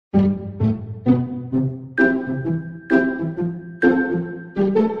我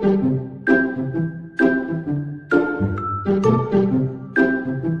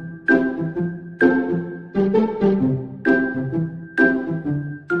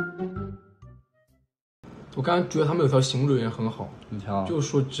刚才觉得他们有条行路也很好，就是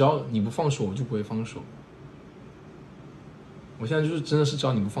说只要你不放手，我就不会放手。我现在就是真的是只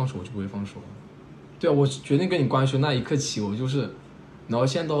要你不放手，我就不会放手。对啊，我决定跟你关系那一刻起，我就是，然后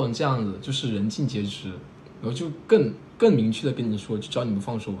现在到成这样子，就是人尽皆知，然后就更明确的跟你说，就只要你不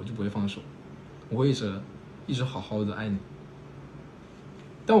放手，我就不会放手，我会一直好好的爱你。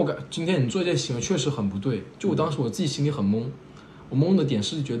但我今天你做这件行为确实很不对，就我当时我自己心里很懵，我懵的点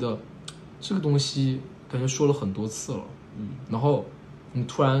是觉得这个东西感觉说了很多次了，然后你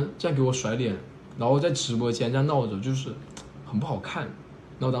突然这样给我甩脸，然后在直播间这样闹着，就是很不好看，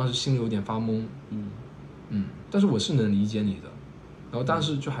然后当时心里有点发懵，但是我是能理解你的，然后但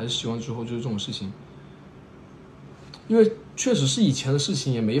是就还是希望之后就是这种事情，因为确实是以前的事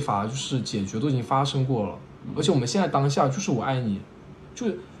情也没法就是解决，都已经发生过了，而且我们现在当下就是我爱你，就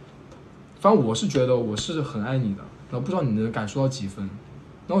是反正我是觉得我是很爱你的，然后不知道你能感受到几分。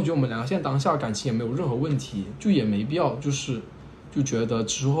然后我觉得我们两个现在当下感情也没有任何问题，就也没必要就觉得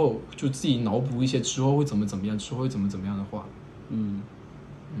之后就自己脑补一些之后会怎么样，之后会怎么样的话，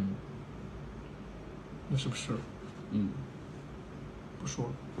那是不是？不说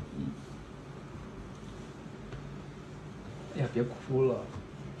了。哎呀，别哭了，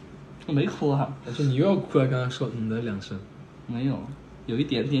我没哭啊。而且你又要哭了，刚才说的两声。没有，有一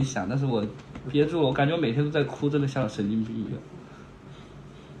点点想，但是我憋住了，我感觉我每天都在哭，真的像神经病一样。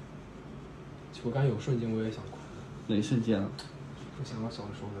我刚才有瞬间我也想哭。哪一瞬间啊？我想到小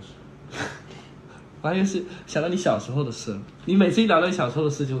时候的事。我还以为是想到你小时候的事。你每次一聊到你小时候的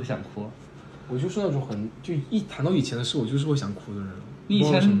事就会想哭。我就是那种就一谈到以前的事，我就是会想哭的人。你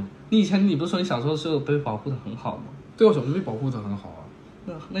以前你不是说你小时候是被保护的很好吗？对，我小时候被保护的很好啊。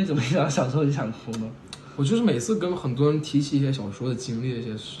那你怎么一聊小时候就想哭呢？我就是每次跟很多人提起一些小时候的经历的一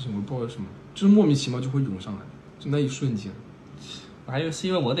些事情，我不知道为什么，就是莫名其妙就会涌上来，就那一瞬间。我还以为是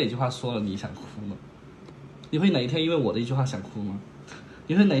因为我哪句话说了你想哭呢？你会哪一天因为我的一句话想哭吗？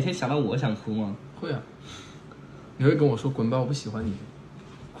你会哪一天想到我想哭吗？会啊。你会跟我说滚吧，我不喜欢你，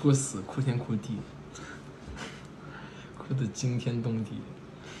哭死，哭天哭地，哭得惊天动地，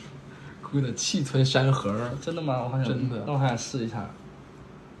哭得气吞山河。真的吗？我好想真的，那我还想试一下。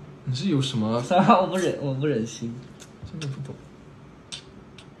你是有什么？我不忍心，真的不懂。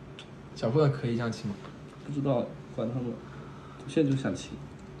小姑娘可以这样亲吗？不知道，管他们。现在就想亲。